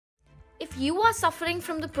If you are suffering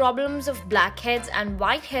from the problems of blackheads and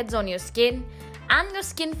whiteheads on your skin, and your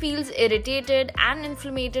skin feels irritated and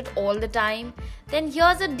inflamed all the time, then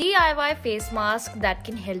here's a DIY face mask that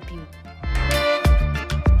can help you.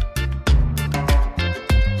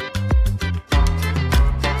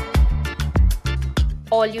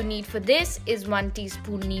 All you need for this is 1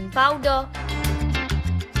 teaspoon neem powder,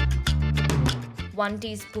 1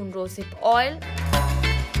 teaspoon rosehip oil,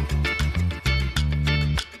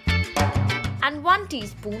 and 1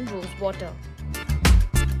 teaspoon rose water.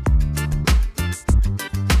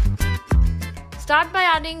 Start by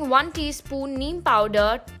adding 1 teaspoon neem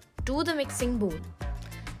powder to the mixing bowl.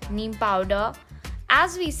 Neem powder,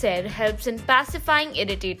 as we said, helps in pacifying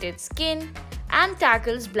irritated skin and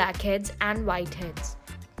tackles blackheads and whiteheads.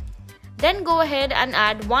 Then go ahead and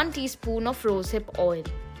add 1 teaspoon of rosehip oil.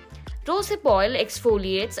 Rosehip oil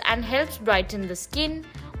exfoliates and helps brighten the skin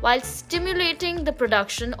while stimulating the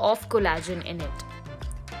production of collagen in it.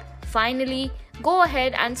 Finally, go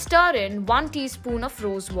ahead and stir in 1 teaspoon of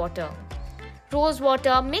rose water. Rose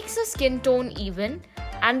water makes the skin tone even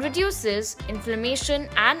and reduces inflammation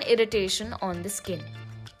and irritation on the skin.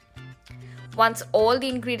 Once all the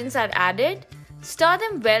ingredients are added, stir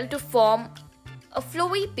them well to form a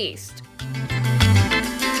flowy paste.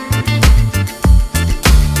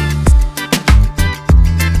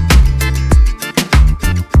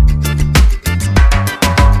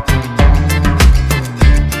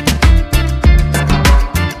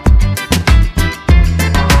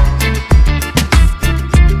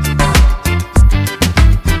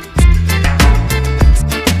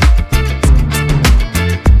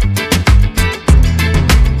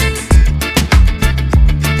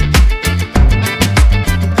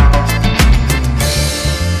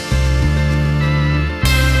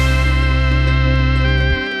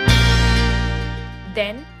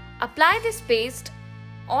 Then apply this paste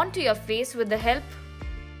onto your face with the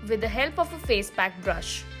help of a face pack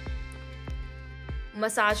brush.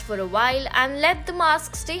 Massage for a while and let the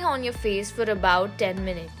mask stay on your face for about 10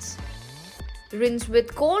 minutes. Rinse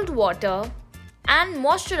with cold water and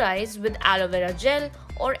moisturize with aloe vera gel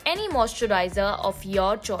or any moisturizer of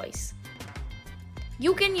your choice.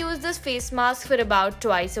 You can use this face mask for about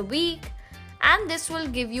twice a week, and this will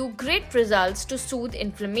give you great results to soothe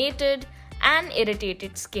inflamed and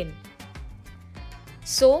irritated skin.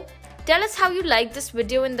 So, tell us how you like this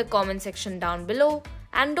video in the comment section down below,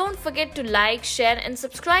 and don't forget to like, share and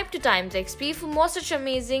subscribe to TimesXP for more such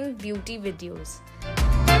amazing beauty videos.